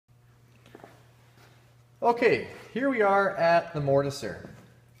Okay, here we are at the Mortiser.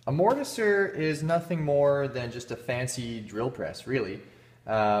 A Mortiser is nothing more than just a fancy drill press, really.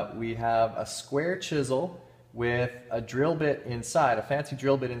 We have a square chisel with a drill bit inside, a fancy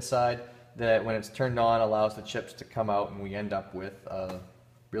drill bit inside that when it's turned on allows the chips to come out, and we end up with a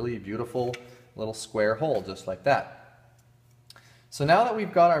really beautiful little square hole just like that. So now that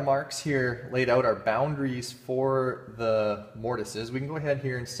we've got our marks here laid out, our boundaries for the mortises, we can go ahead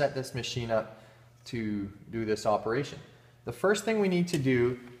here and set this machine up to do this operation. The first thing we need to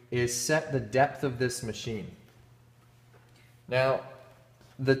do is set the depth of this machine. Now,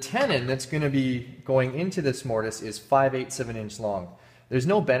 the tenon that's going to be going into this mortise is 5/8 of an inch long. There's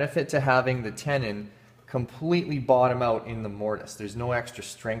no benefit to having the tenon completely bottom out in the mortise. There's no extra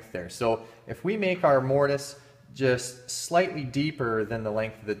strength there. So if we make our mortise just slightly deeper than the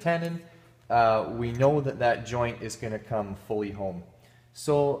length of the tenon, we know that that joint is going to come fully home.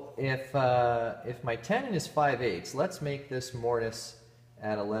 So if my tenon is 5/8, let's make this mortise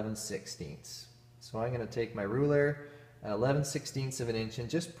at 11/16. So I'm going to take my ruler at 11/16 of an inch and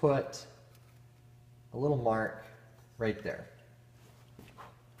just put a little mark right there.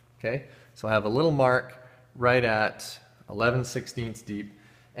 Okay, so I have a little mark right at 11/16 deep,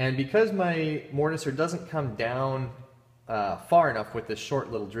 and because my mortiser doesn't come down far enough with this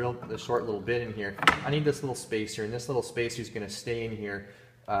short little drill, this short little bit in here, I need this little spacer, and this little spacer is going to stay in here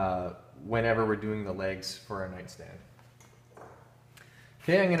whenever we're doing the legs for our nightstand.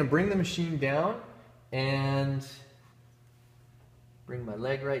 Okay, I'm going to bring the machine down and bring my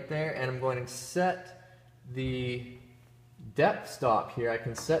leg right there, and I'm going to set the depth stop here. I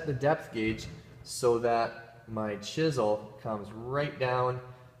can set the depth gauge so that my chisel comes right down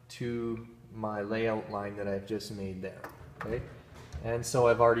to my layout line that I've just made there. Okay, and so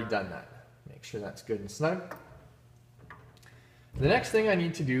I've already done that. Make sure that's good and snug. The next thing I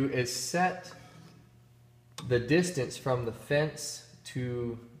need to do is set the distance from the fence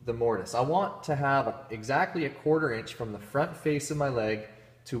to the mortise. I want to have exactly 1/4 inch from the front face of my leg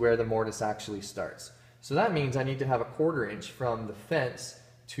to where the mortise actually starts. So that means I need to have 1/4 inch from the fence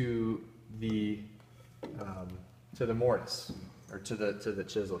to the mortise, or to the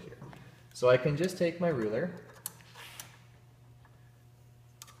chisel here. So I can just take my ruler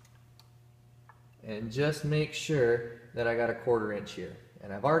and just make sure that I got 1/4 inch here.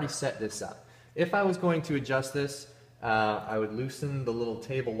 And I've already set this up. If I was going to adjust this, I would loosen the little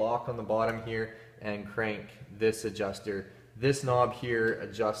table lock on the bottom here and crank this adjuster. This knob here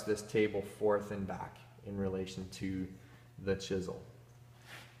adjusts this table forth and back in relation to the chisel.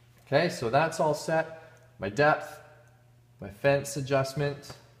 Okay, so that's all set. My depth, my fence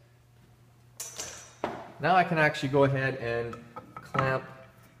adjustment. Now I can actually go ahead and clamp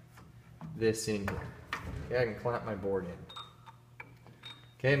this in here. Okay, I can clamp my board in.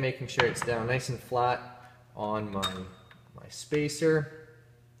 Okay, making sure it's down nice and flat on my spacer.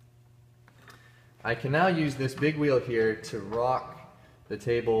 I can now use this big wheel here to rock the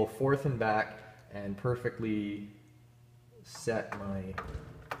table forth and back and perfectly set my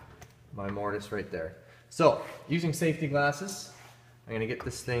mortise right there. So, using safety glasses, I'm going to get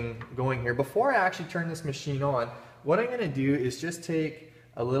this thing going here. Before I actually turn this machine on, what I'm going to do is just take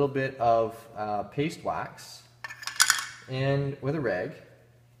a little bit of paste wax and with a rag,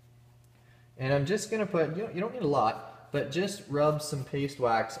 and I'm just going to put, you don't need a lot, but just rub some paste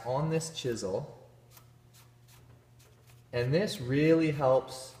wax on this chisel, and this really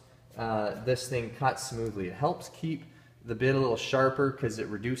helps this thing cut smoothly. It helps keep the bit a little sharper because it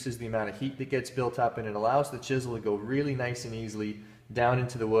reduces the amount of heat that gets built up, and it allows the chisel to go really nice and easily down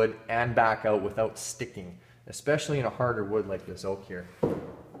into the wood and back out without sticking, especially in a harder wood like this oak here.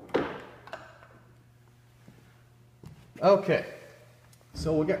 Okay,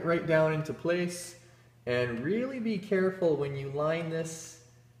 so we'll get right down into place, and really be careful when you line this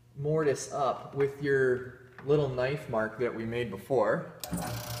mortise up with your little knife mark that we made before.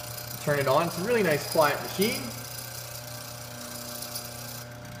 Turn it on. It's a really nice quiet machine.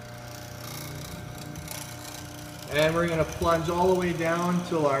 And we're going to plunge all the way down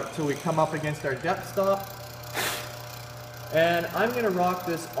till we come up against our depth stop. And I'm going to rock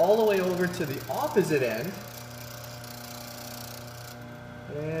this all the way over to the opposite end.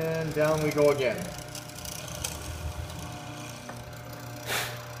 And down we go again.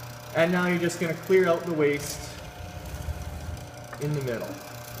 And now you're just going to clear out the waste in the middle.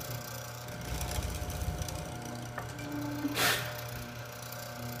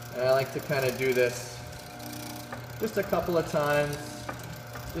 And I like to kind of do this just a couple of times,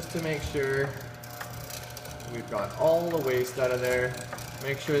 just to make sure we've got all the waste out of there.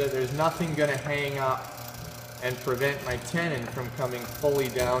 Make sure that there's nothing going to hang up and prevent my tenon from coming fully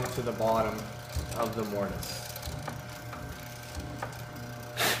down to the bottom of the mortise.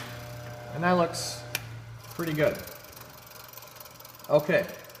 And that looks pretty good. Okay,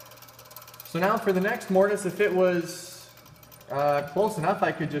 so now for the next mortise, if it was close enough,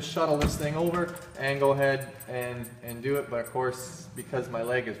 I could just shuttle this thing over and go ahead and do it. But of course, because my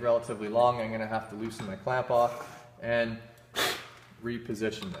leg is relatively long, I'm going to have to loosen my clamp off and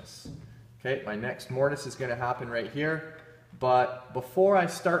reposition this. Okay, my next mortise is going to happen right here. But before I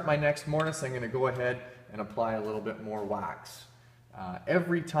start my next mortise, I'm going to go ahead and apply a little bit more wax.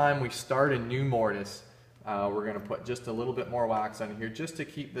 Every time we start a new mortise, we're going to put just a little bit more wax on here just to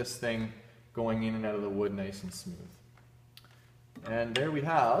keep this thing going in and out of the wood nice and smooth. And there we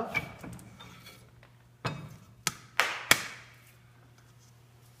have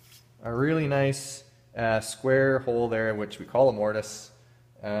a really nice square hole there, which we call a mortise,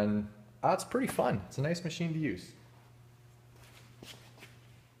 and it's pretty fun. It's a nice machine to use.